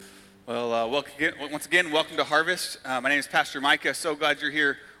Once again, welcome to Harvest. My name is Pastor Micah. So glad you're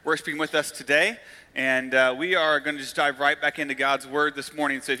here worshiping with us today. And we are going to just dive right back into God's Word this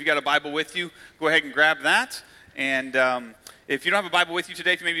morning. So if you got a Bible with you, go ahead and grab that. And if you don't have a Bible with you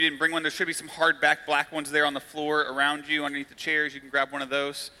today, if maybe you didn't bring one, there should be some hardback black ones there on the floor around you, underneath the chairs. You can grab one of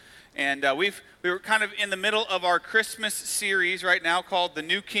those. And we were kind of in the middle of our Christmas series right now called The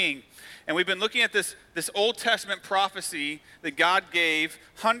New King. And we've been looking at this Old Testament prophecy that God gave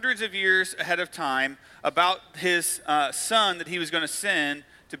hundreds of years ahead of time about his son that he was going to send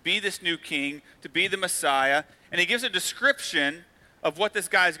to be this new king, to be the Messiah. And he gives a description of what this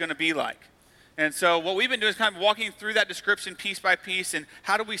guy is going to be like. And so what we've been doing is kind of walking through that description piece by piece, and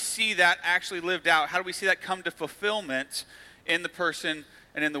how do we see that actually lived out? How do we see that come to fulfillment in the person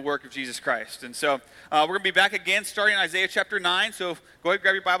and in the work of Jesus Christ? And so we're going to be back again starting in Isaiah chapter 9. So go ahead and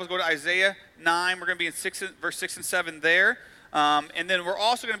grab your Bibles, go to Isaiah 9. We're going to be in verse 6 and 7 there. And then we're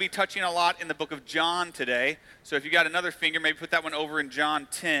also going to be touching a lot in the book of John today. So if you got another finger, maybe put that one over in John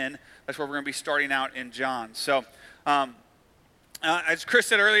 10. That's where we're going to be starting out in John. So as Chris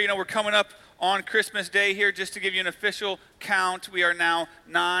said earlier, we're coming up on Christmas Day here. Just to give you an official count, we are now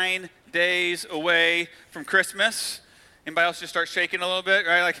 9 days away from Christmas. Anybody else just start shaking a little bit,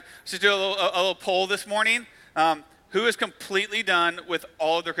 right? Like, let's just do a little poll this morning. Who is completely done with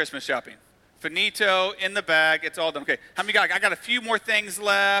all of their Christmas shopping? Finito, in the bag, it's all done. Okay, how many got? I got a few more things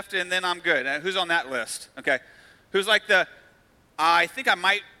left, and then I'm good. Who's on that list? Okay, who's like I think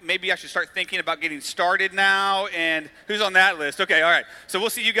maybe I should start thinking about getting started now, and who's on that list? Okay, all right. So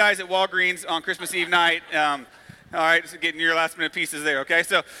we'll see you guys at Walgreens on Christmas Eve night. All right, so getting your last minute pieces there, okay?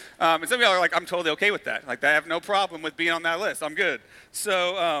 So, and some of y'all are like, I'm totally okay with that. Like, I have no problem with being on that list. I'm good.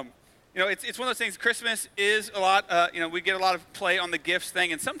 So, it's one of those things. Christmas is a lot, we get a lot of play on the gifts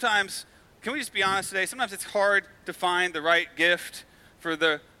thing. And sometimes, can we just be honest today? Sometimes it's hard to find the right gift for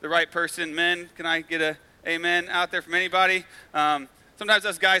the right person. Men, can I get a amen out there from anybody? Sometimes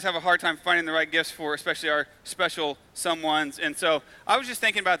us guys have a hard time finding the right gifts for especially our special someones. And so I was just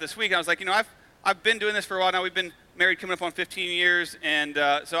thinking about this week. I was like, I've been doing this for a while now. We've been married coming up on 15 years, and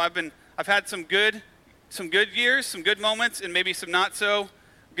so I've had some good years, some good moments, and maybe some not so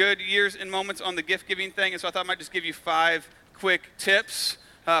good years and moments on the gift giving thing. And so I thought I might just give you 5 quick tips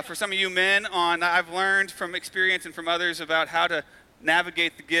for some of you men on I've learned from experience and from others about how to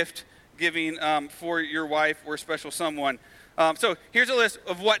navigate the gift giving for your wife or special someone. So here's a list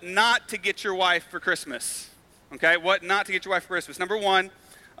of what not to get your wife for Christmas. Okay, what not to get your wife for Christmas. Number 1.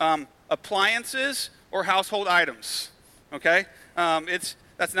 Appliances or household items, okay?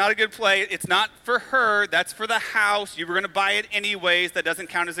 That's not a good play. It's not for her. That's for the house. You were going to buy it anyways. That doesn't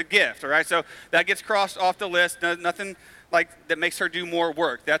count as a gift, all right? So that gets crossed off the list. Nothing like that makes her do more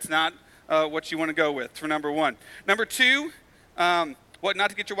work. That's not what you want to go with for number 1. Number 2, what not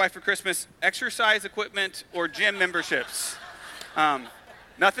to get your wife for Christmas, exercise equipment or gym memberships.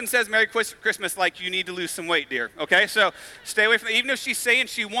 Nothing says Merry Christmas like you need to lose some weight, dear, okay? So stay away from it. Even if she's saying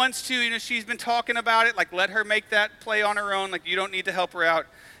she wants to, she's been talking about it, like let her make that play on her own. Like you don't need to help her out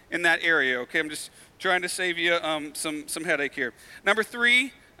in that area, okay? I'm just trying to save you some headache here. Number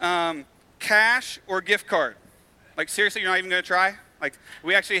 3, cash or gift card. Like seriously, you're not even going to try? Like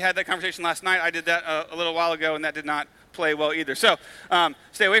we actually had that conversation last night. I did that a little while ago, and that did not play well either. So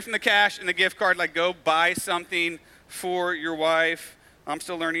stay away from the cash and the gift card. Like go buy something for your wife. I'm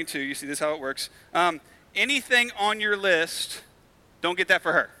still learning too. You see this how it works. Anything on your list, don't get that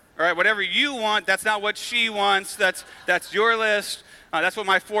for her. All right, whatever you want, that's not what she wants. That's your list. That's what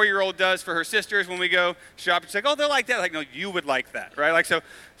my 4-year-old does for her sisters when we go shopping. She's like, oh, they'll like that. Like, no, you would like that, right? Like, so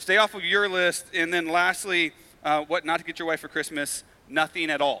stay off of your list. And then lastly, what not to get your wife for Christmas,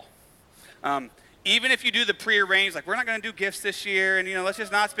 nothing at all. Even if you do the prearranged, like we're not going to do gifts this year, and let's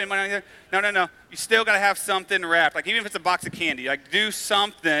just not spend money on it. No. You still got to have something wrapped. Like even if it's a box of candy, like do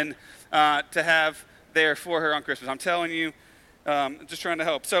something to have there for her on Christmas. I'm telling you, just trying to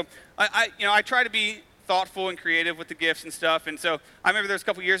help. So I try to be thoughtful and creative with the gifts and stuff. And so I remember there was a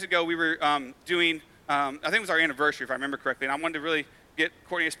couple years ago we were doing, I think it was our anniversary if I remember correctly, and I wanted to really get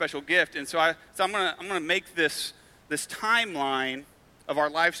Courtney a special gift. And so I'm gonna make this timeline of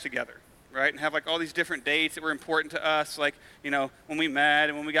our lives together. Right, and have like all these different dates that were important to us, like, when we met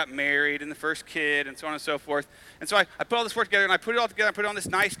and when we got married and the first kid and so on and so forth. And so I put all this work together and I put it all together, I put it on this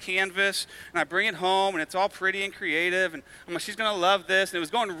nice canvas and I bring it home and it's all pretty and creative and I'm like, she's going to love this. And it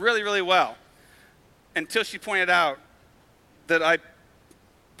was going really, really well until she pointed out that I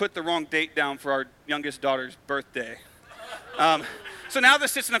put the wrong date down for our youngest daughter's birthday. So now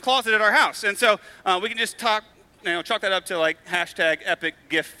this sits in a closet at our house. And so we can just chalk that up to like hashtag epic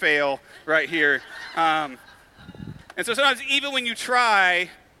gift fail right here. And so sometimes even when you try,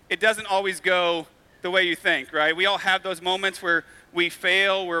 it doesn't always go the way you think, right? We all have those moments where we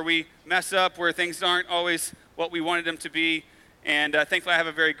fail, where we mess up, where things aren't always what we wanted them to be. And thankfully, I have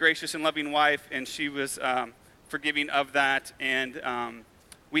a very gracious and loving wife, and she was forgiving of that. And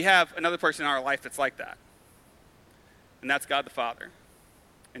we have another person in our life that's like that. And that's God the Father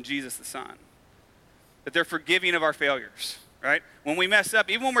and Jesus the Son. That they're forgiving of our failures, right? When we mess up,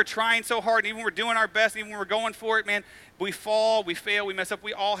 even when we're trying so hard, even when we're doing our best, even when we're going for it, man, we fall, we fail, we mess up.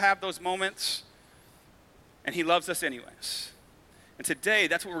 We all have those moments. And he loves us anyways. And today,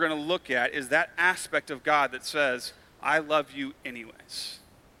 that's what we're going to look at, is that aspect of God that says, I love you anyways.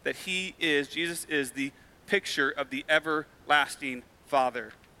 That Jesus is the picture of the everlasting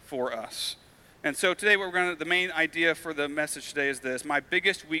Father for us. And so today, the main idea for the message today is this: my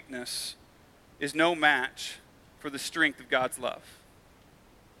biggest weakness is no match for the strength of God's love.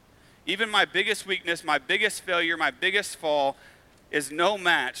 Even my biggest weakness, my biggest failure, my biggest fall is no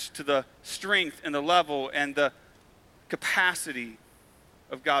match to the strength and the level and the capacity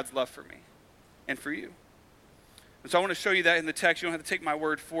of God's love for me and for you. And so I want to show you that in the text. You don't have to take my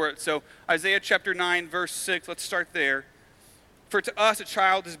word for it. So Isaiah chapter 9, verse 6, let's start there. For to us a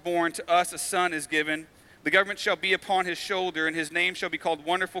child is born, to us a son is given. The government shall be upon his shoulder, and his name shall be called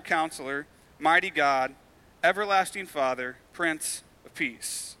Wonderful Counselor, Mighty God, Everlasting Father, Prince of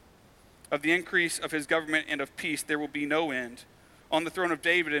Peace. Of the increase of his government and of peace there will be no end, on the throne of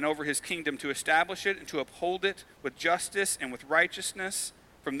David and over his kingdom, to establish it and to uphold it with justice and with righteousness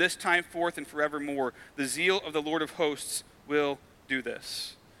from this time forth and forevermore. The zeal of the Lord of hosts will do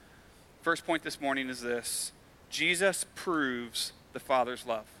this. First point this morning is this: Jesus proves the Father's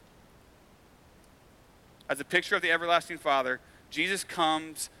love. As a picture of the everlasting Father, Jesus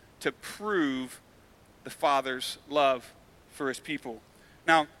comes to prove the Father's love for his people.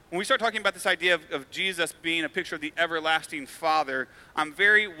 Now, when we start talking about this idea of Jesus being a picture of the everlasting Father, I'm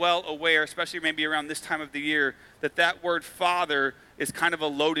very well aware, especially maybe around this time of the year, that word Father is kind of a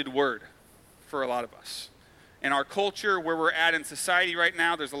loaded word for a lot of us. In our culture, where we're at in society right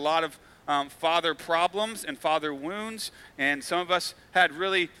now, there's a lot of father problems and father wounds, and some of us had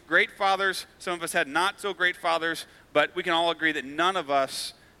really great fathers, some of us had not so great fathers, but we can all agree that none of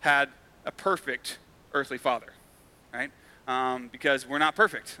us had a perfect earthly father, right? Because we're not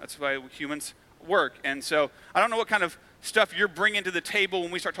perfect. That's why humans work. And so I don't know what kind of stuff you're bringing to the table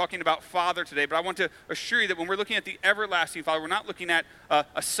when we start talking about Father today, but I want to assure you that when we're looking at the everlasting Father, we're not looking at a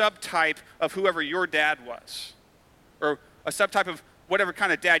subtype of whoever your dad was, or a subtype of whatever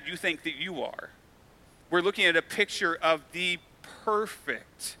kind of dad you think that you are. We're looking at a picture of the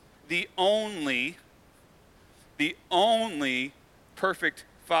perfect, the only perfect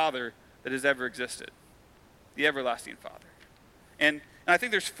Father that has ever existed, the everlasting Father. And I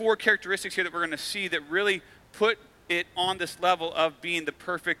think there's 4 characteristics here that we're going to see that really put it on this level of being the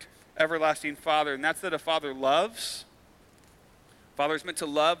perfect everlasting Father. And that's that a father loves. Father is meant to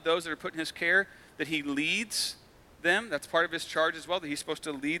love those that are put in his care, that he leads them. That's part of his charge as well, that he's supposed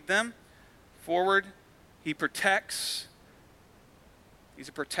to lead them forward. He protects. He's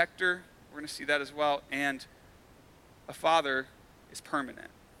a protector. We're going to see that as well. And a father is permanent.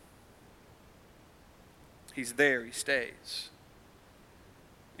 He's there. He stays.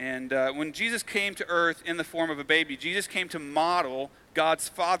 And when Jesus came to earth in the form of a baby, Jesus came to model God's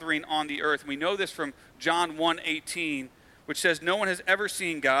fathering on the earth. And we know this from John 1:18, which says, no one has ever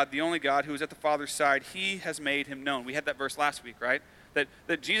seen God, the only God who is at the Father's side. He has made him known. We had that verse last week, right?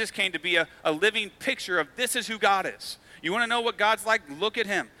 That Jesus came to be a living picture of this is who God is. You want to know what God's like? Look at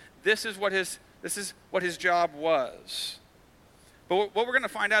him. This is what his job was. But what we're going to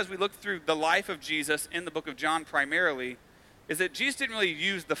find out as we look through the life of Jesus in the book of John primarily is that Jesus didn't really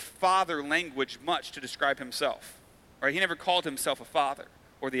use the father language much to describe himself. Right? He never called himself a father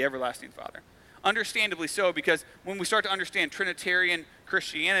or the everlasting Father. Understandably so, because when we start to understand Trinitarian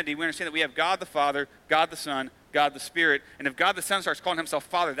Christianity, we understand that we have God the Father, God the Son, God the Spirit. And if God the Son starts calling himself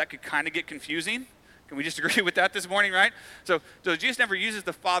Father, that could kind of get confusing. Can we just agree with that this morning, right? So Jesus never uses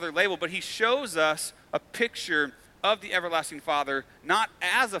the Father label, but he shows us a picture of the everlasting Father, not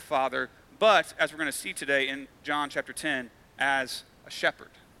as a father, but, as we're going to see today in John chapter 10, as a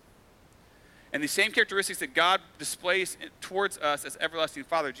shepherd. And the same characteristics that God displays towards us as everlasting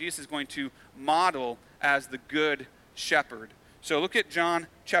Father, Jesus is going to model as the good shepherd. So look at John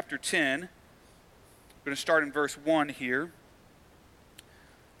chapter 10. I'm going to start in verse 1 here.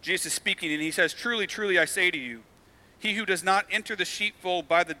 Jesus is speaking, and he says, truly, truly, I say to you, he who does not enter the sheepfold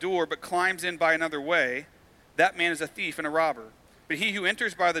by the door, but climbs in by another way, that man is a thief and a robber. But he who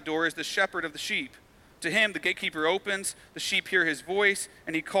enters by the door is the shepherd of the sheep. To him the gatekeeper opens, the sheep hear his voice,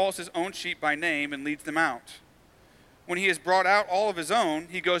 and he calls his own sheep by name and leads them out. When he has brought out all of his own,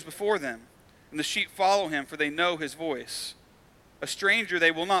 he goes before them, and the sheep follow him, for they know his voice. A stranger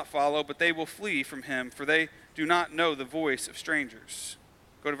they will not follow, but they will flee from him, for they do not know the voice of strangers.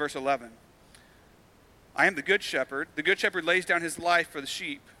 Go to verse 11. I am the good shepherd. The good shepherd lays down his life for the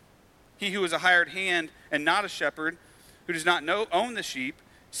sheep. He who is a hired hand and not a shepherd, who does not own the sheep,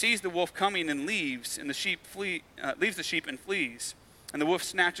 sees the wolf coming and leaves, and leaves the sheep and flees, and the wolf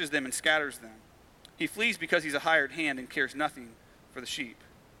snatches them and scatters them. He flees because he's a hired hand and cares nothing for the sheep.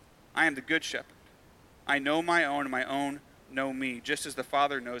 I am the good shepherd. I know my own, and my own know me, just as the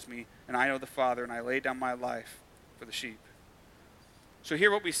Father knows me, and I know the Father, and I lay down my life for the sheep. So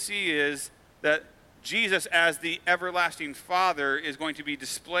here what we see is that Jesus, as the everlasting Father, is going to be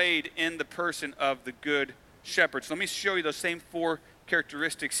displayed in the person of the good shepherd. So let me show you those same four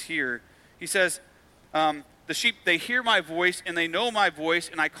characteristics here. He says, the sheep, they hear my voice, and they know my voice,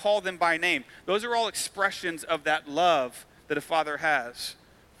 and I call them by name. Those are all expressions of that love that a father has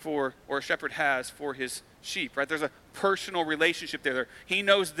for, or a shepherd has for his sheep, right? There's a personal relationship there. He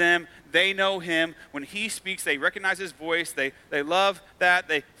knows them, they know him. When he speaks, they recognize his voice. They love that.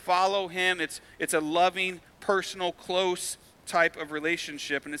 They follow him. It's a loving, personal, close type of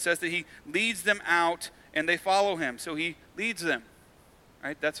relationship. And it says that he leads them out, and they follow him. So he leads them,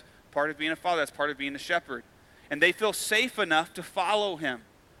 right? That's part of being a father. That's part of being a shepherd. And they feel safe enough to follow him.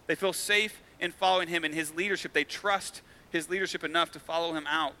 They feel safe in following him in his leadership. They trust his leadership enough to follow him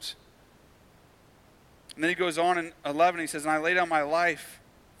out. And then he goes on in 11, he says, and I lay down my life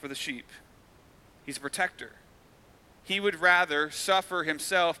for the sheep. He's a protector. He would rather suffer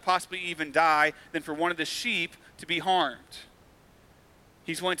himself, possibly even die, than for one of the sheep to be harmed.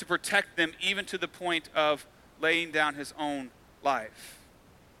 He's willing to protect them even to the point of laying down his own life.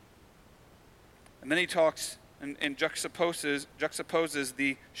 And then he talks and juxtaposes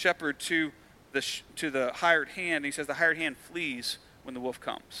the shepherd to the hired hand. He says the hired hand flees when the wolf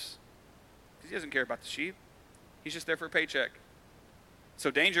comes. He doesn't care about the sheep. He's just there for a paycheck.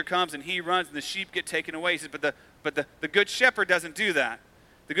 So danger comes and he runs and the sheep get taken away. He says, but the good shepherd doesn't do that.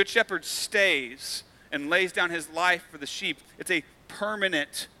 The good shepherd stays and lays down his life for the sheep. It's a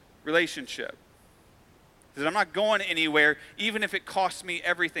permanent relationship. He says, I'm not going anywhere, even if it costs me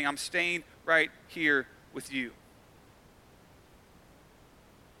everything. I'm staying right here with you.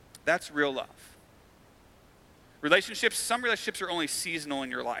 That's real love. Some relationships are only seasonal in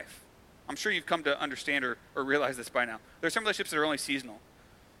your life. I'm sure you've come to understand or realize this by now. There are some relationships that are only seasonal.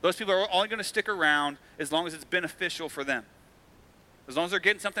 Those people are only going to stick around as long as it's beneficial for them. As long as they're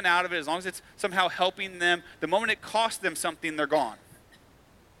getting something out of it, as long as it's somehow helping them. The moment it costs them something, they're gone.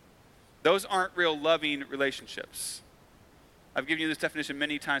 Those aren't real loving relationships. I've given you this definition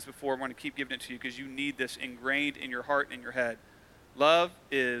many times before. I'm going to keep giving it to you because you need this ingrained in your heart and in your head. Love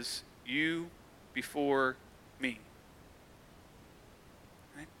is you before me.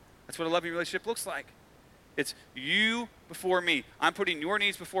 Right? That's what a loving relationship looks like. It's you before me. I'm putting your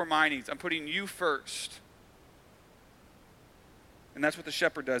needs before my needs. I'm putting you first. And that's what the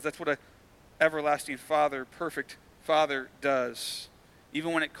shepherd does. That's what an everlasting Father, perfect Father does.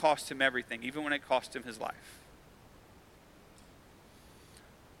 Even when it costs him everything. Even when it costs him his life.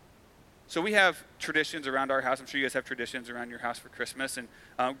 So we have traditions around our house. I'm sure you guys have traditions around your house for Christmas. And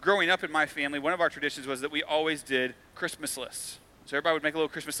growing up in my family, one of our traditions was that we always did Christmas lists. So everybody would make a little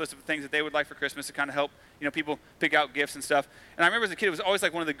Christmas list of things that they would like for Christmas to kind of help, people pick out gifts and stuff. And I remember as a kid, it was always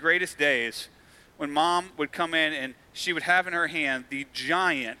like one of the greatest days when Mom would come in and she would have in her hand the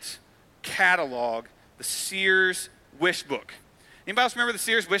giant catalog, the Sears Wish Book. Anybody else remember the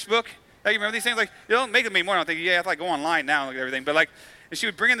Sears Wish Book? You remember these things? Like, they don't make them anymore. I don't think you have to go online now and look at everything. But and she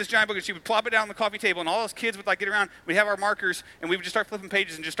would bring in this giant book and she would plop it down on the coffee table and all those kids would get around. We'd have our markers and we would just start flipping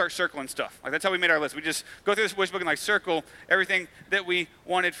pages and just start circling stuff. That's how we made our list. We just go through this wish book and circle everything that we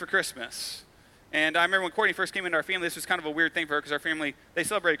wanted for Christmas. And I remember when Courtney first came into our family, this was kind of a weird thing for her because our family, they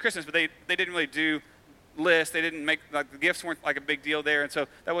celebrated Christmas, but they didn't really do lists. They didn't make, the gifts weren't a big deal there. And so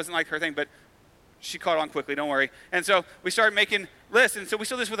that wasn't her thing, but she caught on quickly, don't worry. And so we started making lists, and so we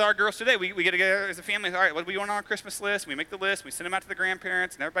still do this with our girls today. We get together as a family. All right, what do we want on our Christmas list? We make the list. We send them out to the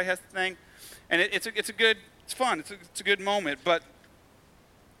grandparents, and everybody has the thing. And it's fun. It's a good moment. But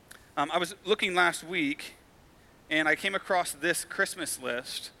I was looking last week, and I came across this Christmas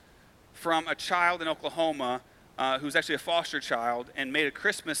list from a child in Oklahoma who's actually a foster child, and made a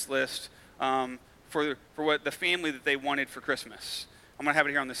Christmas list for what the family that they wanted for Christmas. I'm going to have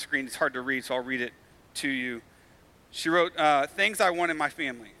it here on the screen. It's hard to read, so I'll read it to you. She wrote, things I want in my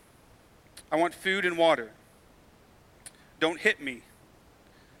family. I want food and water. Don't hit me.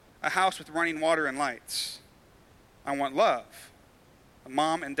 A house with running water and lights. I want love. A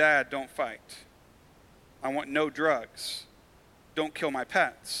mom and dad don't fight. I want no drugs. Don't kill my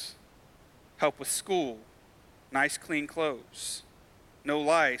pets. Help with school. Nice clean clothes. No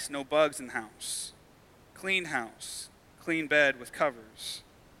lice, no bugs in house. Clean house. Clean bed with covers.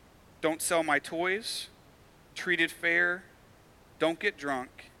 Don't sell my toys. Treated fair. Don't get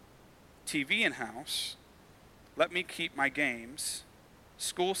drunk. TV in house. Let me keep my games.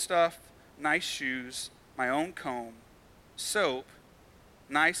 School stuff. Nice shoes. My own comb. Soap.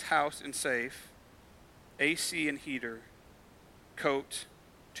 Nice house and safe. AC and heater. Coat.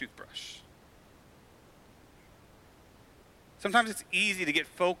 Toothbrush. Sometimes it's easy to get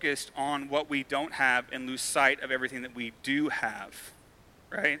focused on what we don't have and lose sight of everything that we do have,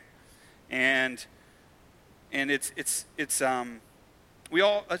 right? And it's we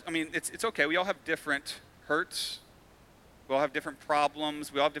all, I mean, it's okay. We all have different hurts. We all have different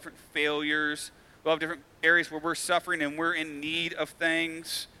problems. We all have different failures. We all have different areas where we're suffering and we're in need of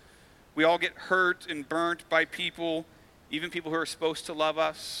things. We all get hurt and burnt by people, even people who are supposed to love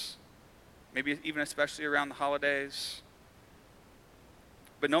us, maybe even especially around the holidays.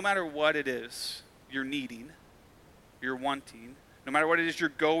 But no matter what it is you're needing, you're wanting, no matter what it is you're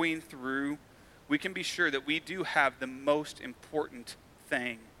going through, we can be sure that we do have the most important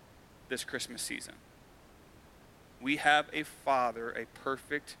thing this Christmas season. We have a Father, a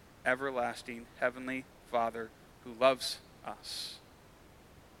perfect, everlasting, heavenly Father who loves us.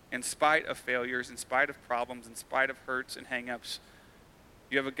 In spite of failures, in spite of problems, in spite of hurts and hang-ups,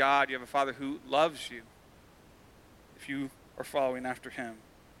 you have a God, you have a Father who loves you if you are following after him.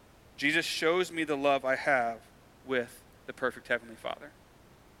 Jesus shows me the love I have with the perfect Heavenly Father.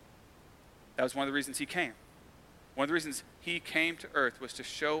 That was one of the reasons he came. One of the reasons he came to earth was to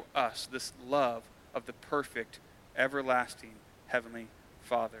show us this love of the perfect, everlasting Heavenly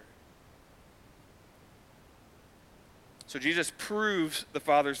Father. So Jesus proves the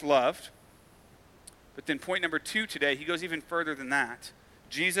Father's love. But then point number 2 today, he goes even further than that.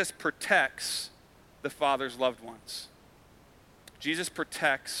 Jesus protects the Father's loved ones. Jesus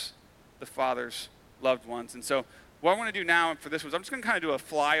protects the Father's loved ones. And so what I want to do now for this was I'm just going to kind of do a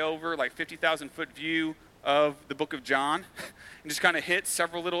flyover, like 50,000 foot view of the book of John and just kind of hit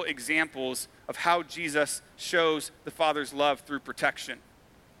several little examples of how Jesus shows the Father's love through protection.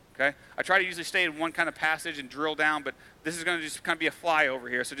 Okay? I try to usually stay in one kind of passage and drill down, but this is going to just kind of be a flyover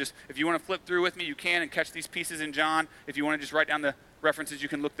here. So just if you want to flip through with me, you can and catch these pieces in John. If you want to just write down the references, you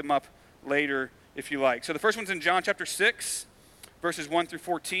can look them up later if you like. So the first one's in John chapter 6, verses 1 through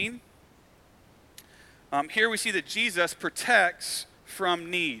 14. Here we see that Jesus protects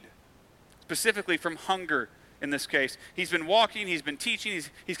from need, specifically from hunger in this case. He's been walking, he's been teaching,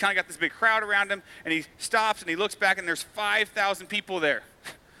 he's kind of got this big crowd around him, and he stops and he looks back and there's 5,000 people there.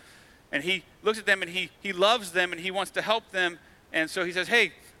 And he looks at them and he loves them and he wants to help them. And so he says,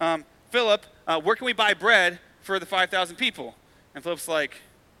 hey, Philip, where can we buy bread for the 5,000 people? And Philip's like,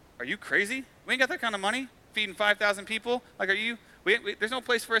 are you crazy? We ain't got that kind of money, feeding 5,000 people. Like, there's no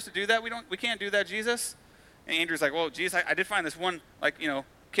place for us to do that. We can't do that, Jesus. And Andrew's like, well, Jesus, I did find this one,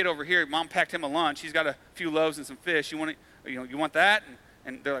 kid over here. Mom packed him a lunch. He's got a few loaves and some fish. You want that?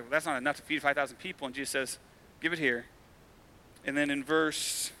 And they're like, well, that's not enough to feed 5,000 people. And Jesus says, give it here. And then in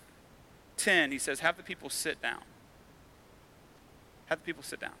verse 10, he says, have the people sit down. Have the people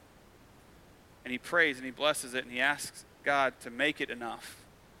sit down. And he prays and he blesses it and he asks God to make it enough.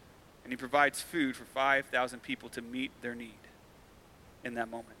 And he provides food for 5,000 people to meet their need in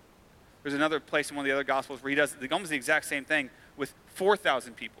that moment. There's another place in one of the other Gospels where he does almost the exact same thing with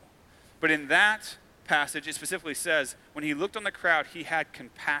 4,000 people. But in that passage, it specifically says, when he looked on the crowd, he had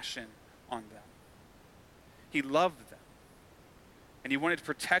compassion on them. He loved them. And he wanted to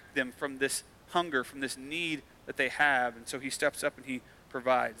protect them from this hunger, from this need that they have. And so he steps up and he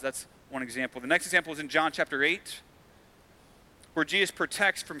provides. That's one example. The next example is in John chapter 8, where Jesus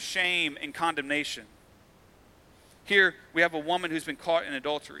protects from shame and condemnation. Here we have a woman who's been caught in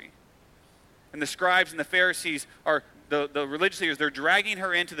adultery. And the scribes and the Pharisees are, the religious leaders, they're dragging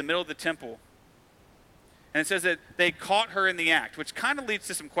her into the middle of the temple. And it says that they caught her in the act, which kind of leads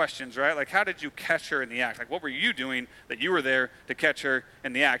to some questions, right? Like, how did you catch her in the act? Like, what were you doing that you were there to catch her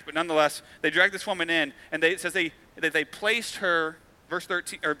in the act? But nonetheless, they dragged this woman in, and it says that they placed her, verse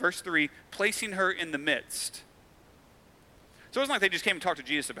 3, placing her in the midst. So it wasn't like they just came and talked to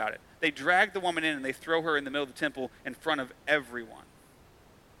Jesus about it. They dragged the woman in and they throw her in the middle of the temple in front of everyone.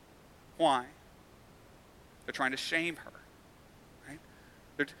 Why? They're trying to shame her.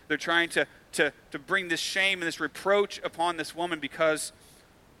 Right? They're trying to bring this shame and this reproach upon this woman because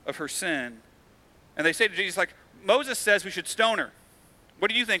of her sin. And they say to Jesus, like, Moses says we should stone her. What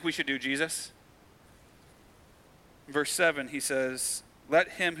do you think we should do, Jesus? Verse 7, he says, let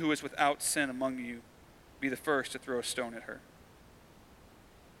him who is without sin among you be the first to throw a stone at her.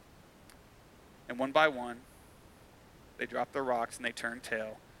 And one by one, they dropped their rocks and they turned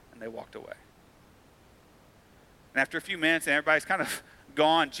tail and they walked away. And after a few minutes and everybody's kind of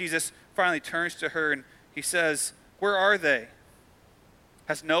gone, Jesus finally turns to her and he says, "Where are they?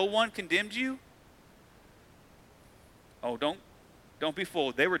 Has no one condemned you?" Oh, don't be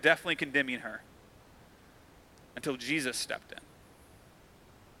fooled. They were definitely condemning her until Jesus stepped in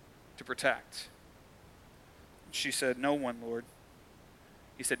to protect. She said, "No one, Lord."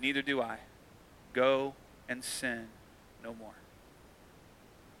 He said, "Neither do I. Go and sin no more."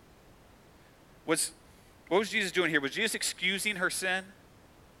 What was Jesus doing here? Was Jesus excusing her sin?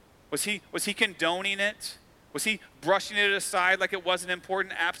 Was he condoning it? Was he brushing it aside like it wasn't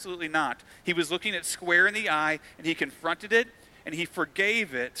important? Absolutely not. He was looking it square in the eye, and he confronted it, and he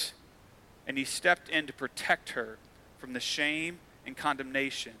forgave it, and he stepped in to protect her from the shame and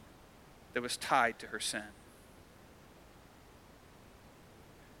condemnation that was tied to her sin.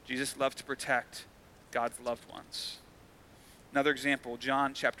 Jesus loves to protect God's loved ones. Another example,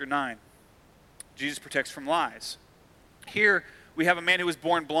 John chapter 9. Jesus protects from lies. Here we have a man who was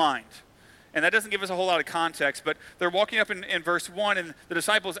born blind. And that doesn't give us a whole lot of context, but they're walking up in verse 1, and the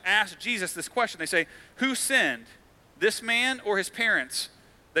disciples ask Jesus this question. They say, "Who sinned, this man or his parents,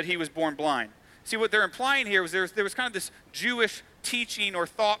 that he was born blind?" See, what they're implying here was there was kind of this Jewish teaching or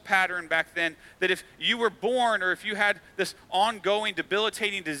thought pattern back then that if you were born or if you had this ongoing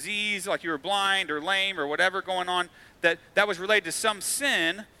debilitating disease, like you were blind or lame or whatever going on, that was related to some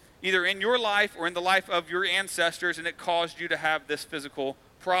sin, either in your life or in the life of your ancestors, and it caused you to have this physical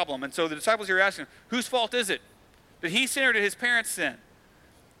problem. And so the disciples here are asking, whose fault is it? Did he sin or did his parents sin?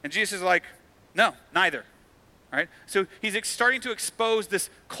 And Jesus is like, no, neither. All right? So he's starting to expose this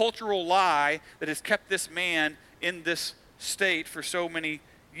cultural lie that has kept this man in this state for so many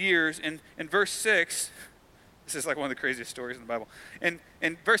years. And in verse 6, this is like one of the craziest stories in the Bible. In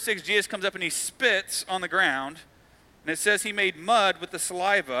verse 6, Jesus comes up and he spits on the ground. And it says he made mud with the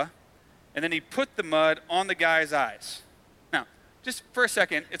saliva, and then he put the mud on the guy's eyes. Now, just for a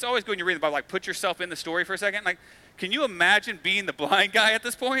second, it's always good when you read the Bible, like put yourself in the story for a second. Like, can you imagine being the blind guy at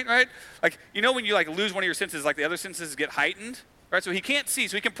this point, right? Like, you know when you like lose one of your senses, like the other senses get heightened, right? So he can't see,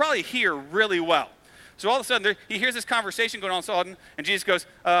 so he can probably hear really well. So all of a sudden, he hears this conversation going on all of a sudden, and Jesus goes,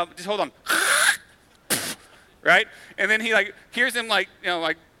 just hold on. Right? And then he like hears him like,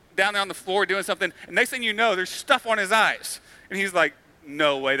 like down there on the floor doing something, and next thing you know, there's stuff on his eyes. And he's like,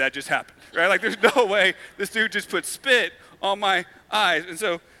 no way that just happened, right? Like, there's no way this dude just put spit on my eyes. And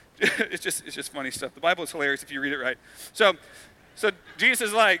so it's just funny stuff. The Bible is hilarious if you read it right. So Jesus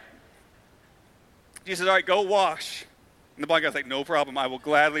is like, all right, go wash. And the blind guy's like, no problem, I will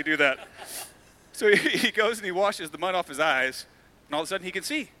gladly do that. So he goes and he washes the mud off his eyes, and all of a sudden he can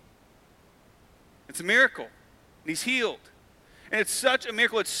see. It's a miracle. And he's healed. And it's such a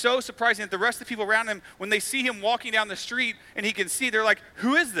miracle. It's so surprising that the rest of the people around him, when they see him walking down the street and he can see, they're like,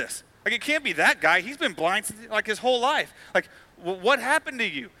 who is this? Like, it can't be that guy. He's been blind since, like, his whole life. Like, what happened to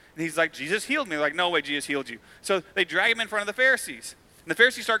you? And he's like, Jesus healed me. They're like, no way, Jesus healed you. So they drag him in front of the Pharisees. And the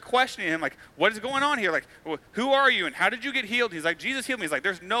Pharisees start questioning him, like, what is going on here? Like, who are you and how did you get healed? He's like, Jesus healed me. He's like,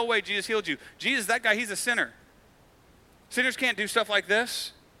 there's no way Jesus healed you. Jesus, that guy, he's a sinner. Sinners can't do stuff like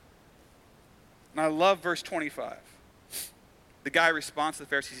this. And I love verse 25. The guy responds to the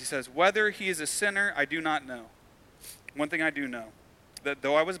Pharisees. He says, whether he is a sinner, I do not know. One thing I do know, that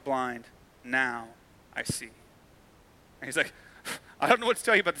though I was blind, now I see. And he's like, I don't know what to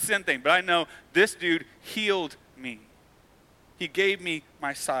tell you about the sin thing, but I know this dude healed me. He gave me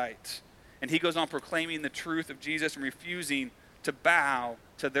my sight. And he goes on proclaiming the truth of Jesus and refusing to bow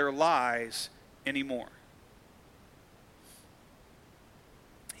to their lies anymore.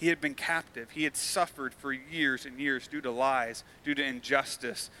 He had been captive. He had suffered for years and years due to lies, due to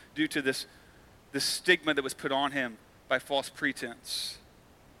injustice, due to this stigma that was put on him by false pretense.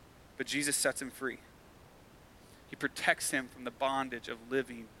 But Jesus sets him free. He protects him from the bondage of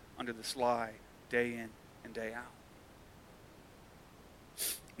living under this lie day in and day out.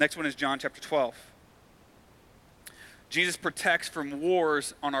 Next one is John chapter 12. Jesus protects from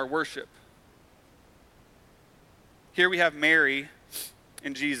wars on our worship. Here we have Mary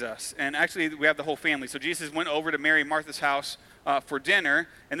and Jesus. And actually, we have the whole family. So Jesus went over to Mary and Martha's house for dinner.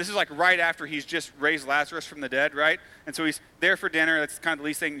 And this is like right after he's just raised Lazarus from the dead, right? And so he's there for dinner. That's kind of the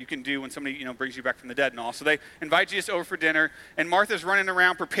least thing you can do when somebody, brings you back from the dead and all. So they invite Jesus over for dinner. And Martha's running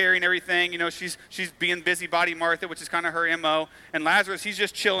around preparing everything. She's being busybody Martha, which is kind of her MO. And Lazarus, he's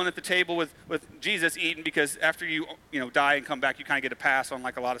just chilling at the table with Jesus eating, because after you die and come back, you kind of get a pass on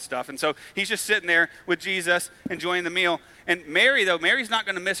like a lot of stuff. And so he's just sitting there with Jesus enjoying the meal. And Mary, though, Mary's not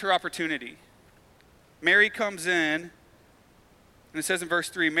going to miss her opportunity. Mary comes in, and it says in verse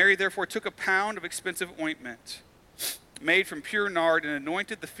 3, Mary therefore took a pound of expensive ointment made from pure nard and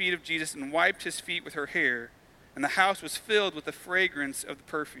anointed the feet of Jesus and wiped his feet with her hair, and the house was filled with the fragrance of the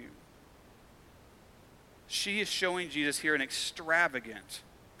perfume. She is showing Jesus here an extravagant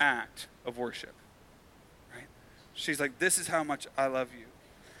act of worship. Right? She's like, this is how much I love you.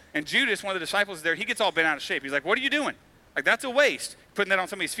 And Judas, one of the disciples there, he gets all bent out of shape. He's like, what are you doing? Like, that's a waste. Putting that on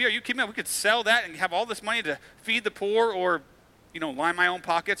somebody's feet. Are you kidding me? We could sell that and have all this money to feed the poor or, line my own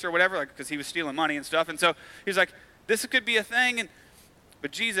pockets or whatever, because he was stealing money and stuff. And so he's like, this could be a thing.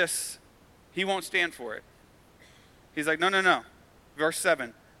 But Jesus, he won't stand for it. He's like, no. Verse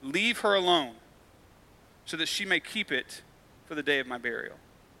 7, leave her alone so that she may keep it for the day of my burial.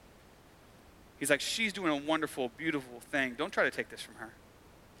 He's like, she's doing a wonderful, beautiful thing. Don't try to take this from her.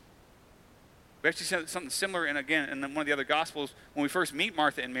 We actually see something similar, and again, in one of the other Gospels, when we first meet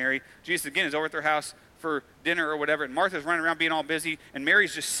Martha and Mary, Jesus, again, is over at their house for dinner or whatever, and Martha's running around being all busy, and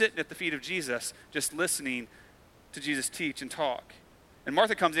Mary's just sitting at the feet of Jesus, just listening to Jesus teach and talk. And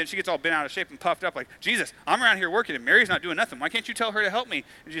Martha comes in, she gets all bent out of shape and puffed up, like, Jesus, I'm around here working, and Mary's not doing nothing. Why can't you tell her to help me?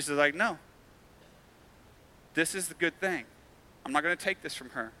 And Jesus is like, no. This is the good thing. I'm not going to take this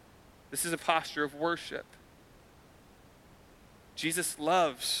from her. This is a posture of worship. Jesus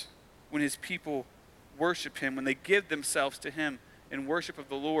loves when his people worship him, when they give themselves to him in worship of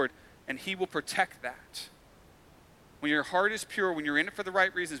the Lord, and he will protect that. When your heart is pure, when you're in it for the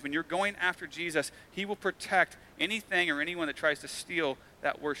right reasons, when you're going after Jesus, he will protect anything or anyone that tries to steal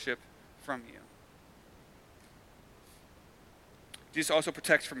that worship from you. Jesus also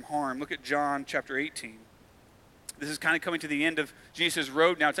protects from harm. Look at John chapter 18. This is kind of coming to the end of Jesus'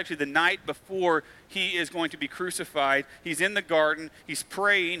 road now. It's actually the night before he is going to be crucified. He's in the garden. He's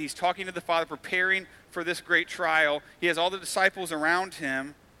praying. He's talking to the Father, preparing for this great trial. He has all the disciples around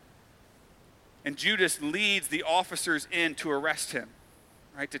him. And Judas leads the officers in to arrest him,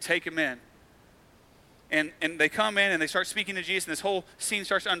 right, to take him in. And they come in and they start speaking to Jesus, and this whole scene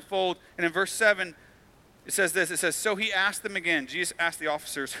starts to unfold. And in verse 7, it says this. It says, so he asked them again. Jesus asked the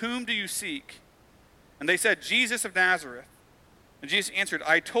officers, whom do you seek? And they said, Jesus of Nazareth. And Jesus answered,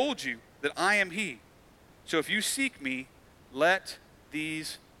 I told you that I am he. So if you seek me, let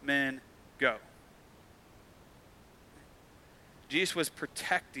these men go. Jesus was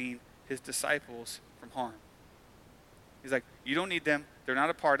protecting his disciples from harm. He's like, you don't need them. They're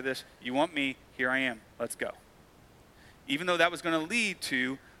not a part of this. You want me. Here I am. Let's go. Even though that was going to lead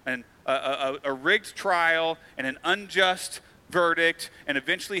to a rigged trial and an unjust verdict and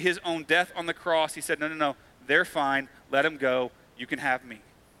eventually his own death on the cross, he said, no, they're fine. Let them go. You can have me.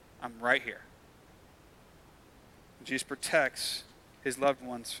 I'm right here. Jesus protects his loved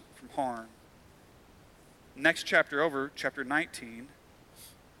ones from harm. Next chapter over, chapter 19,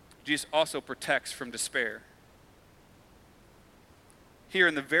 Jesus also protects from despair. Here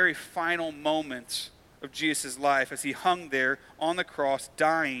in the very final moments of Jesus' life, as he hung there on the cross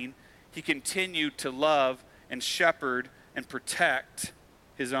dying, he continued to love and shepherd and protect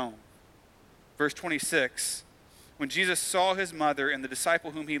his own. Verse 26, when Jesus saw his mother and the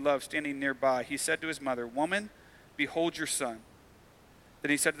disciple whom he loved standing nearby, he said to his mother, woman, behold your son. Then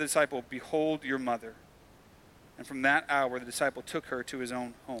he said to the disciple, behold your mother. And from that hour, the disciple took her to his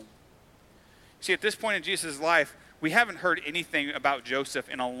own home. See, at this point in Jesus' life, we haven't heard anything about Joseph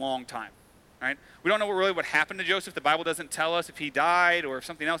in a long time, right? We don't know really what happened to Joseph. The Bible doesn't tell us if he died or if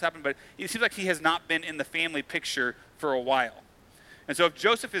something else happened, but it seems like he has not been in the family picture for a while. And so if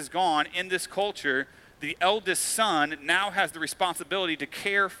Joseph is gone in this culture, the eldest son now has the responsibility to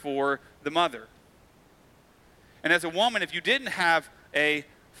care for the mother. And as a woman, if you didn't have a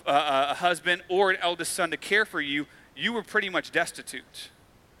husband or an eldest son to care for you, you were pretty much destitute,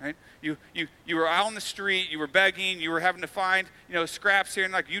 right? You were out on the street, you were begging, you were having to find, scraps here,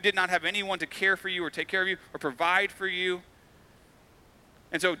 and like you did not have anyone to care for you or take care of you or provide for you.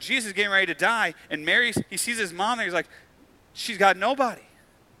 And so Jesus is getting ready to die, and he sees his mom, and he's like, she's got nobody.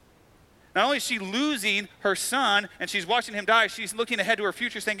 Not only is she losing her son, and she's watching him die, she's looking ahead to her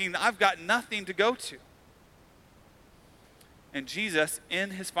future thinking, I've got nothing to go to. And Jesus,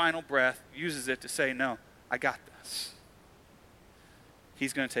 in his final breath, uses it to say, no, I got this.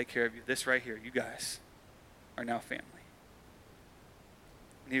 He's going to take care of you. This right here, you guys are now family.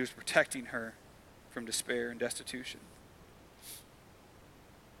 And he was protecting her from despair and destitution.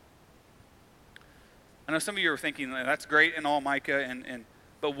 I know some of you are thinking, that's great and all, Micah,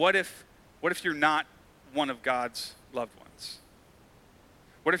 but what if you're not one of God's loved ones?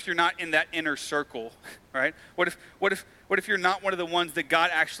 What if you're not in that inner circle, right? What if you're not one of the ones that God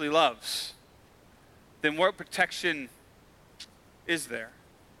actually loves? Then what protection is there?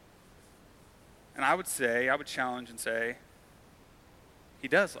 And And I would challenge and say, he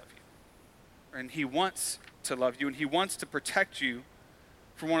does love you. And he wants to love you, and he wants to protect you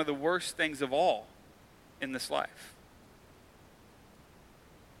from one of the worst things of all in this life.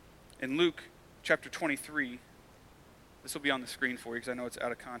 In Luke chapter 23, this will be on the screen for you because I know it's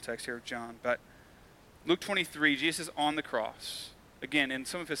out of context here of John, but Luke 23, Jesus is on the cross, again, in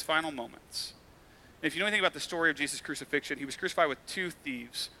some of his final moments. And if you know anything about the story of Jesus' crucifixion, he was crucified with two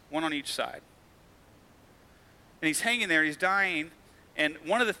thieves, one on each side. And he's hanging there, he's dying, and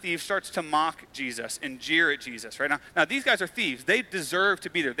one of the thieves starts to mock Jesus and jeer at Jesus, right? Now these guys are thieves. They deserve to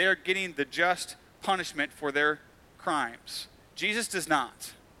be there. They are getting the just punishment for their crimes. Jesus does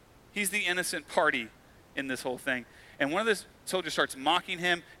not. He's the innocent party in this whole thing. And one of the soldiers starts mocking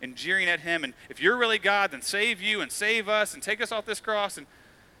him and jeering at him, and if you're really God, then save you and save us and take us off this cross. And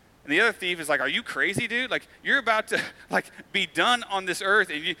the other thief is like, are you crazy, dude? Like, you're about to be done on this earth,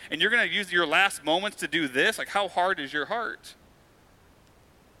 and you're going to use your last moments to do this? Like, how hard is your heart?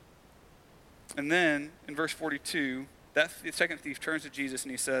 And then in verse 42, the second thief turns to Jesus and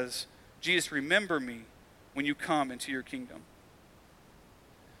he says, Jesus, remember me when you come into your kingdom.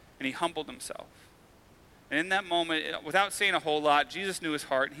 And he humbled himself. And in that moment, without saying a whole lot, Jesus knew his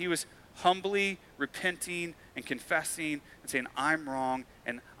heart, and he was humbly repenting and confessing and saying, I'm wrong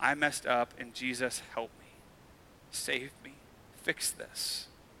and I messed up, and Jesus, help me. Save me. Fix this.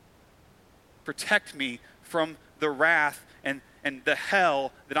 Protect me from the wrath and the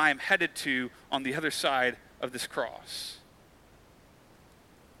hell that I am headed to on the other side of this cross.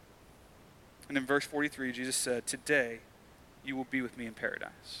 And in verse 43, Jesus said, today you will be with me in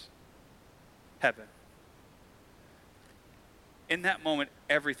paradise, heaven. In that moment,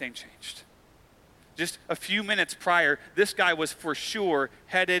 everything changed. Just a few minutes prior, this guy was for sure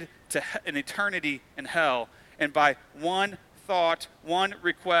headed to an eternity in hell. And by one thought, one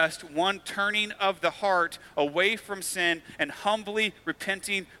request, one turning of the heart away from sin and humbly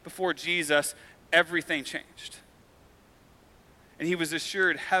repenting before Jesus, everything changed. And he was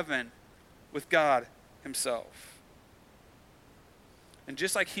assured heaven with God himself. And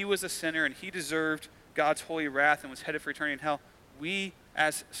just like he was a sinner and he deserved God's holy wrath and was headed for eternity in hell, we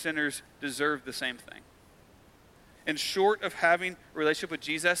as sinners deserve the same thing. And short of having a relationship with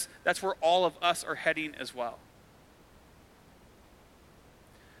Jesus, that's where all of us are heading as well.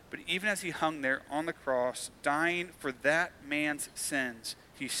 But even as he hung there on the cross, dying for that man's sins,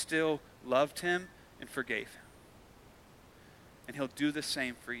 he still loved him and forgave him. And he'll do the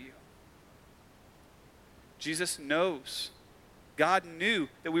same for you. Jesus knows. God knew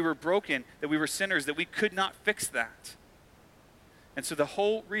that we were broken, that we were sinners, that we could not fix that. And so the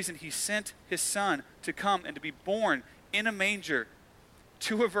whole reason he sent his son to come and to be born in a manger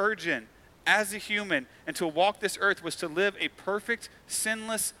to a virgin as a human and to walk this earth was to live a perfect,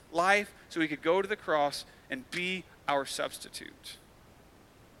 sinless life so he could go to the cross and be our substitute.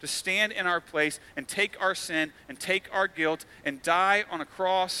 To stand in our place and take our sin and take our guilt and die on a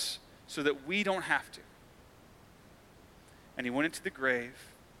cross so that we don't have to. And he went into the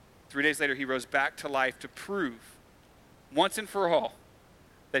grave. 3 days later, he rose back to life to prove once and for all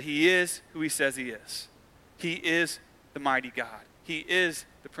that he is who he says he is. He is the mighty God. He is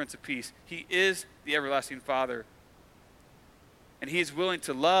the Prince of Peace. He is the everlasting Father. And he is willing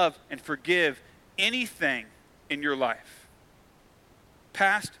to love and forgive anything in your life.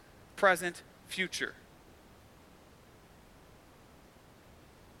 Past, present, future.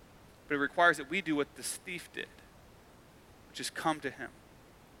 But it requires that we do what this thief did, which is come to him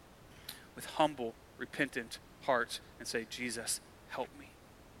with humble, repentant hearts and say, Jesus, help me.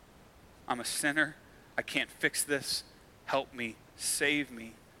 I'm a sinner. I can't fix this. Help me. Save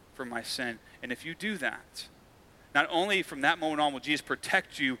me from my sin. And if you do that, not only from that moment on will Jesus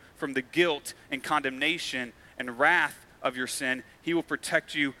protect you from the guilt and condemnation and wrath of your sin, he will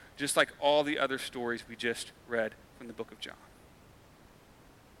protect you just like all the other stories we just read from the book of John.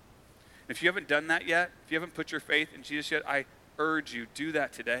 If you haven't done that yet, if you haven't put your faith in Jesus yet, I urge you, do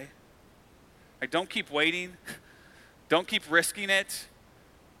that today. Like, don't keep waiting. Don't keep risking it.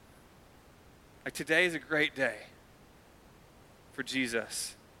 Like, today is a great day for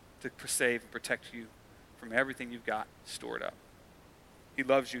Jesus to save and protect you from everything you've got stored up. He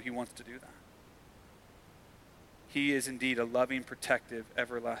loves you. He wants to do that. He is indeed a loving, protective,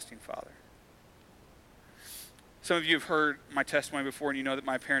 everlasting Father. Some of you have heard my testimony before, and you know that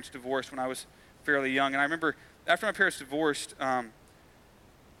my parents divorced when I was fairly young. And I remember after my parents divorced,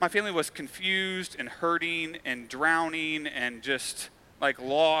 my family was confused and hurting and drowning and just like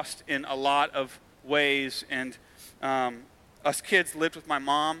lost in a lot of ways. And us kids lived with my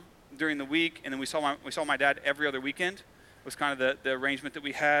mom during the week, and then we saw my dad every other weekend. It was kind of the arrangement that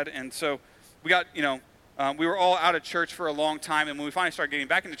we had. And so we got, we were all out of church for a long time, and when we finally started getting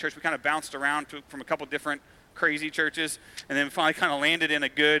back into church, we kind of bounced around from a couple different crazy churches, and then finally kind of landed in a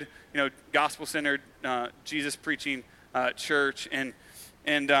good, gospel-centered, Jesus-preaching church. And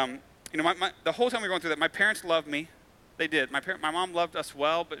the whole time we were going through that, my parents loved me. They did. My mom loved us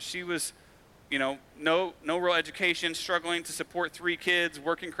well, but she was, no real education, struggling to support 3 kids,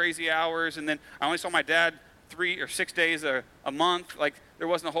 working crazy hours, and then I only saw my dad 3 or 6 days a month. Like, there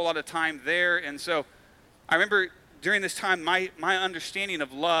wasn't a whole lot of time there. And so I remember during this time, my understanding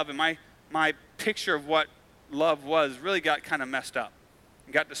of love and my picture of what love was really got kind of messed up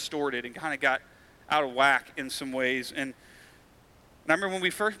and got distorted and kind of got out of whack in some ways. And I remember when we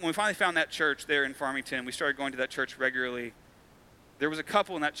finally found that church there in Farmington, we started going to that church regularly. There was a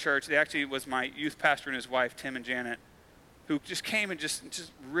couple in that church. They actually was my youth pastor and his wife, Tim and Janet, who just came and just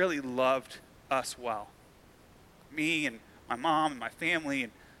really loved us well. Me and my mom and my family,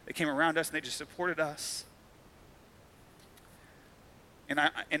 and they came around us and they just supported us.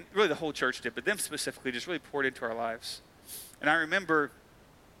 And really the whole church did, but them specifically just really poured into our lives. And I remember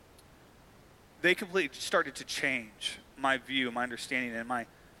they completely started to change my view, my understanding, and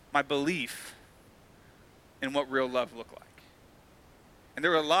my belief in what real love looked like. And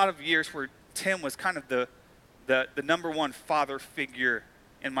there were a lot of years where Tim was kind of the number one father figure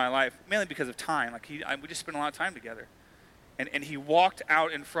in my life, mainly because of time. Like we just spent a lot of time together. And he walked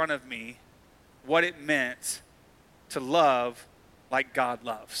out in front of me what it meant to love like God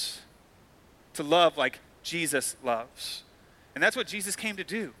loves, to love like Jesus loves. And that's what Jesus came to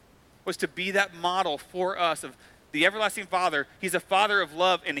do, was to be that model for us of the everlasting Father. He's a Father of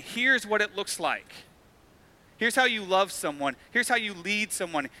love, and here's what it looks like. Here's how you love someone. Here's how you lead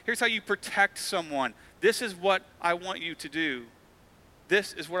someone. Here's how you protect someone. This is what I want you to do.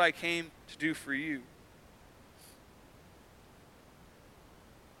 This is what I came to do for you.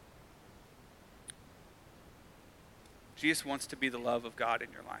 Jesus wants to be the love of God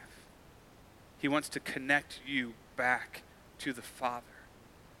in your life. He wants to connect you back to the Father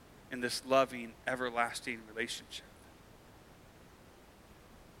in this loving, everlasting relationship.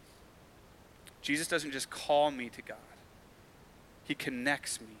 Jesus doesn't just call me to God. He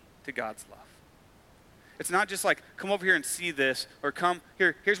connects me to God's love. It's not just like, come over here and see this, or come,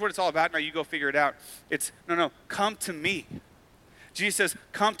 here's what it's all about, now you go figure it out. It's, no, come to me. Jesus says,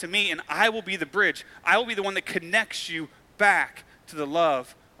 come to me, and I will be the bridge. I will be the one that connects you back to the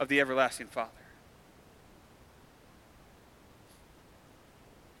love of the everlasting Father.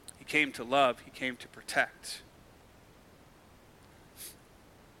 He came to love. He came to protect.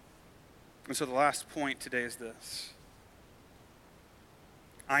 And so the last point today is this.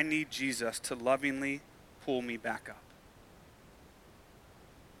 I need Jesus to lovingly pull me back up.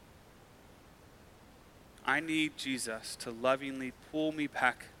 I need Jesus to lovingly pull me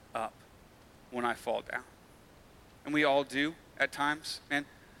back up when I fall down. And we all do at times. And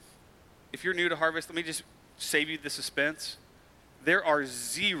if you're new to Harvest, let me just save you the suspense. There are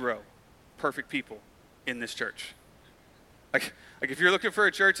 0 perfect people in this church. Like if you're looking for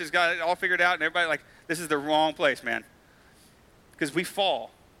a church that's got it all figured out and everybody this is the wrong place, man. Because we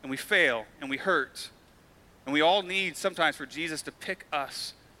fall and we fail and we hurt. And we all need sometimes for Jesus to pick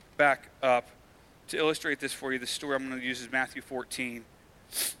us back up. To illustrate this for you, the story I'm going to use is Matthew 14.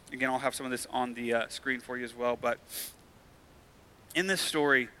 Again, I'll have some of this on the screen for you as well. But in this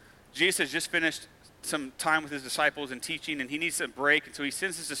story, Jesus has just finished some time with his disciples and teaching, and he needs a break. And so he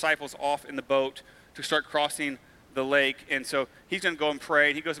sends his disciples off in the boat to start crossing the lake. And so he's going to go and pray.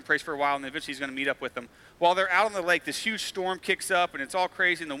 And he goes and prays for a while, and then eventually he's going to meet up with them. While they're out on the lake, this huge storm kicks up, and it's all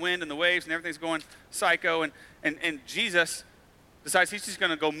crazy, and the wind and the waves, and everything's going psycho. And Jesus decides he's just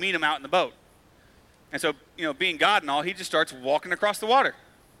going to go meet them out in the boat. And so, being God and all, he just starts walking across the water,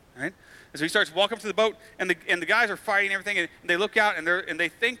 right? And so he starts walking up to the boat, and the guys are fighting everything, and they look out, and they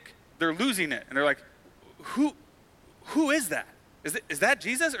think they're losing it, and they're like, "Who is that? Is that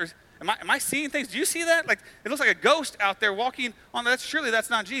Jesus? Or am I seeing things? Do you see that? Like it looks like a ghost out there walking on. Surely that's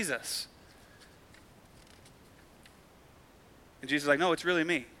not Jesus." And Jesus is like, "No, it's really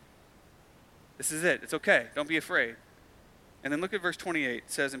me. This is it. It's okay. Don't be afraid." And then look at verse 28.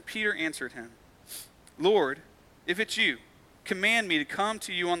 It says, "And Peter answered him, 'Lord, if it's you, command me to come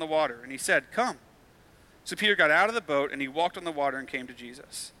to you on the water.' And he said, 'Come.' So Peter got out of the boat, and he walked on the water and came to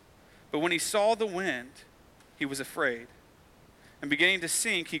Jesus. But when he saw the wind, he was afraid. And beginning to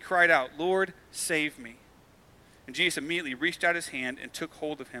sink, he cried out, 'Lord, save me.' And Jesus immediately reached out his hand and took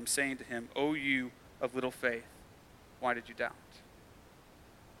hold of him, saying to him, 'O you of little faith, why did you doubt?'"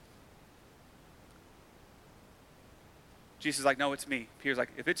 Jesus is like, "No, it's me." Peter's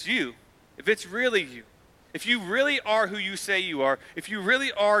like, "If it's you, if it's really you, if you really are who you say you are, if you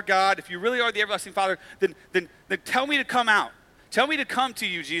really are God, if you really are the everlasting Father, then tell me to come out. Tell me to come to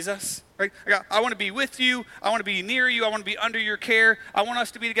you, Jesus. Right? I want to be with you. I want to be near you. I want to be under your care. I want us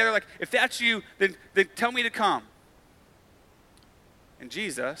to be together. Like, if that's you, then tell me to come. And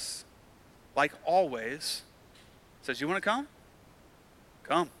Jesus, like always, says, you want to come?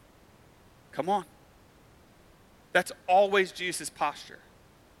 Come. Come on. That's always Jesus' posture.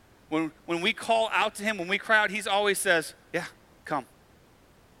 When we call out to him, when we cry out, he always says, yeah, come.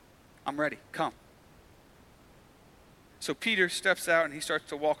 I'm ready. Come. So Peter steps out and he starts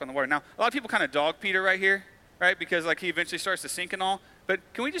to walk on the water. Now, a lot of people kind of dog Peter right here, right? Because like he eventually starts to sink and all. But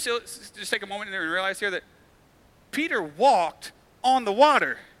can we just take a moment and realize here that Peter walked on the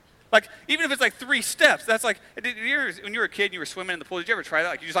water? Like, even if it's like 3 steps, that's like, when you were a kid and you were swimming in the pool, did you ever try that?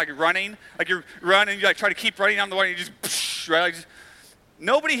 Like, you're just like running, like you're running, you like try to keep running on the water, and you just, right? Like,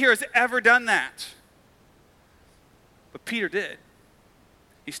 nobody here has ever done that. But Peter did.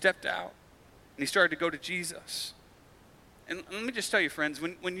 He stepped out and he started to go to Jesus. And let me just tell you, friends,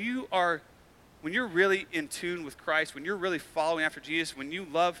 when you're really in tune with Christ, when you're really following after Jesus, when you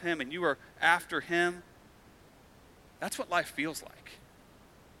love him and you are after him, that's what life feels like.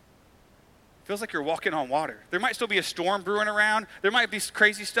 It feels like you're walking on water. There might still be a storm brewing around. There might be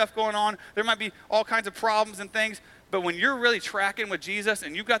crazy stuff going on. There might be all kinds of problems and things. But when you're really tracking with Jesus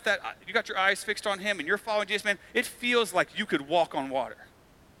and you got your eyes fixed on him and you're following Jesus, man, it feels like you could walk on water.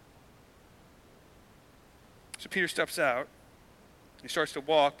 So Peter steps out. He starts to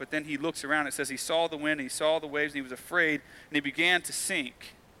walk, but then he looks around. It says he saw the wind, he saw the waves, and he was afraid, and he began to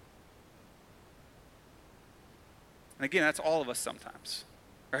sink. And again, that's all of us sometimes,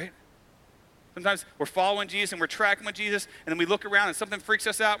 right? Sometimes we're following Jesus and we're tracking with Jesus, and then we look around and something freaks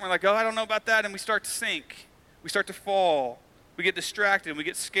us out, and we're like, oh, I don't know about that, and we start to sink. We start to fall. We get distracted, and we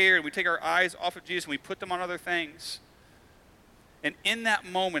get scared, and we take our eyes off of Jesus, and we put them on other things. And in that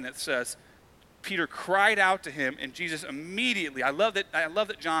moment, it says, Peter cried out to him, and Jesus immediately, I love that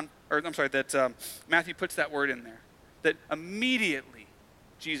Matthew puts that word in there, that immediately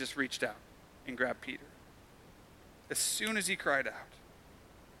Jesus reached out and grabbed Peter. As soon as he cried out.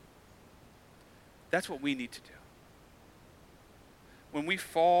 That's what we need to do. When we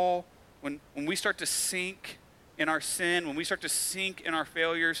fall, when we start to sink in our sin, when we start to sink in our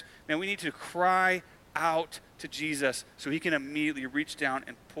failures, man, we need to cry out to Jesus so he can immediately reach down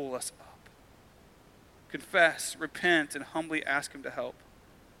and pull us up. Confess, repent, and humbly ask him to help.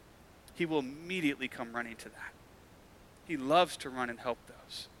 He will immediately come running to that. He loves to run and help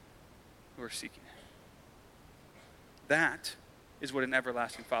those who are seeking him. That is what an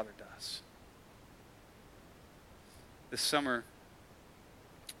everlasting Father does. This summer,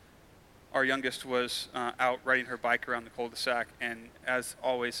 our youngest was out riding her bike around the cul-de-sac, and as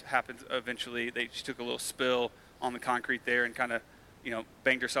always happens eventually, she took a little spill on the concrete there and kind of,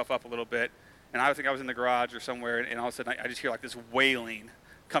 banged herself up a little bit. And I think I was in the garage or somewhere, and all of a sudden I just hear like this wailing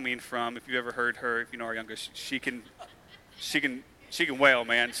coming from, if you ever heard her, if you know our youngest, she can wail,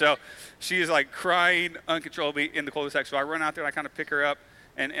 man. So she is like crying uncontrollably in the cul-de-sac. So I run out there and I kind of pick her up,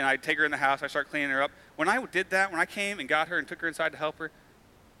 and I take her in the house. I start cleaning her up. When I did that, when I came and got her and took her inside to help her,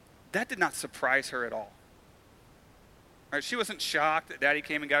 that did not surprise her at all. Right? She wasn't shocked that Daddy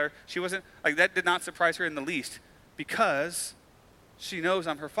came and got her. She wasn't, like, that did not surprise her in the least, because she knows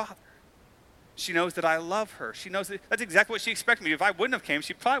I'm her father. She knows that I love her. She knows that's exactly what she expected me. If I wouldn't have came,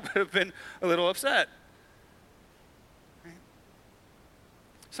 she probably would have been a little upset. Right?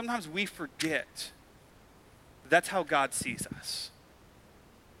 Sometimes we forget that's how God sees us.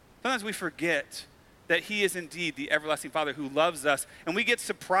 Sometimes we forget that he is indeed the everlasting Father who loves us, and we get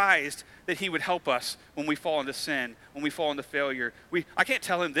surprised that he would help us when we fall into sin, when we fall into failure. I can't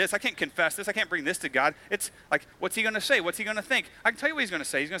tell him this. I can't confess this. I can't bring this to God. It's like, what's he going to say? What's he going to think? I can tell you what he's going to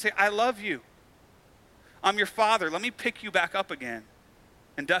say. He's going to say, I love you. I'm your father. Let me pick you back up again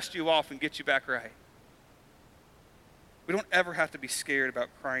and dust you off and get you back right. We don't ever have to be scared about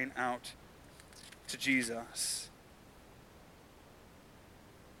crying out to Jesus.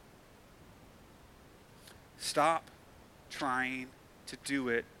 Stop trying to do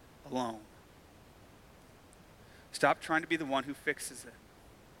it alone. Stop trying to be the one who fixes it.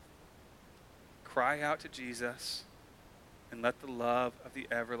 Cry out to Jesus and let the love of the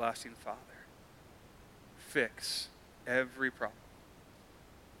everlasting Father fix every problem.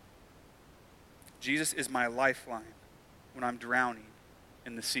 Jesus is my lifeline when I'm drowning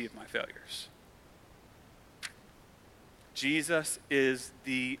in the sea of my failures. Jesus is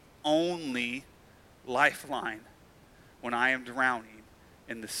the only lifeline when I am drowning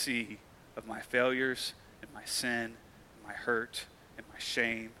in the sea of my failures and my sin and my hurt and my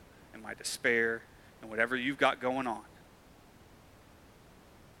shame and my despair and whatever you've got going on.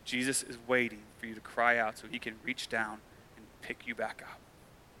 Jesus is waiting for you to cry out so he can reach down and pick you back up.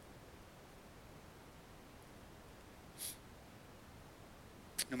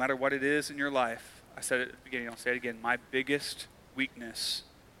 No matter what it is in your life, I said it at the beginning, I'll say it again, my biggest weakness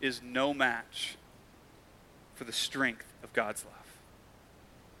is no match for the strength of God's love.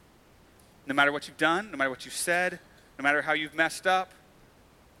 No matter what you've done, no matter what you've said, no matter how you've messed up,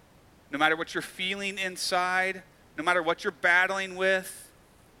 no matter what you're feeling inside, no matter what you're battling with,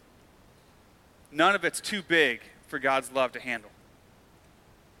 none of it's too big for God's love to handle.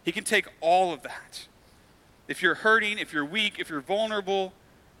 He can take all of that. If you're hurting, if you're weak, if you're vulnerable,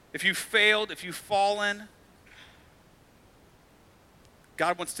 if you've failed, if you've fallen,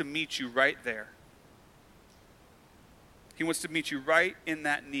 God wants to meet you right there. He wants to meet you right in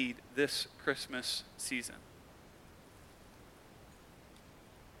that need this Christmas season.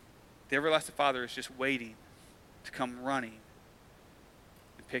 The everlasting Father is just waiting to come running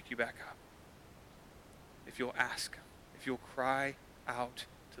and pick you back up. If you'll ask him, if you'll cry out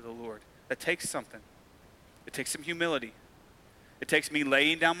to the Lord. That takes something. It takes some humility. It takes me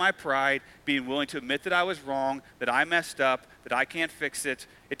laying down my pride, being willing to admit that I was wrong, that I messed up, that I can't fix it.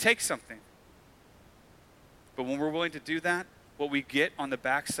 It takes something. But when we're willing to do that, what we get on the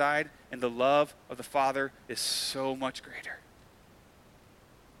backside and the love of the Father is so much greater.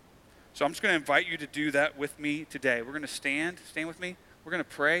 So I'm just going to invite you to do that with me today. We're going to stand with me. We're going to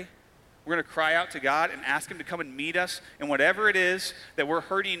pray. We're going to cry out to God and ask him to come and meet us in whatever it is that we're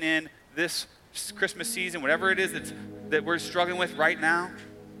hurting in this Christmas season, whatever it is that we're struggling with right now.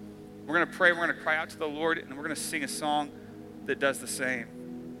 We're going to pray, we're going to cry out to the Lord, and we're going to sing a song that does the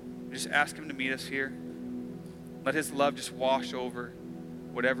same. Just ask him to meet us here. Let his love just wash over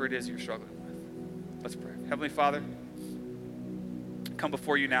whatever it is you're struggling with. Let's pray. Heavenly Father, come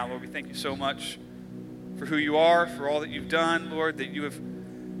before you now, Lord. We thank you so much for who you are, for all that you've done, Lord, that you have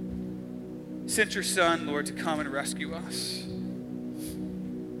sent your Son, Lord, to come and rescue us.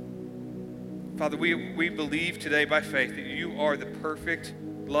 Father, we believe today by faith that you are the perfect,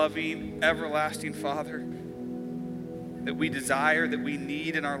 loving, everlasting Father that we desire, that we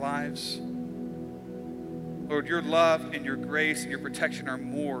need in our lives. Lord, your love and your grace and your protection are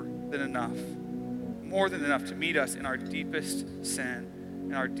more than enough to meet us in our deepest sin,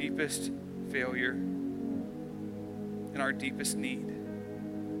 in our deepest failure, in our deepest need.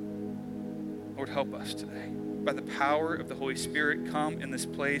 Lord, help us today. By the power of the Holy Spirit, come in this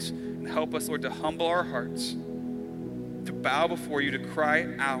place and help us, Lord, to humble our hearts, to bow before you, to cry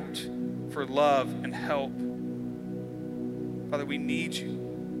out for love and help. Father, we need you.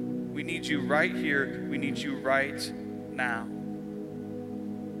 We need you right here. We need you right now.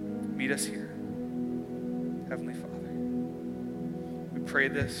 Meet us here. Heavenly Father, we pray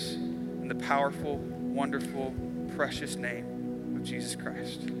this in the powerful, wonderful, precious name of Jesus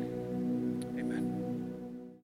Christ.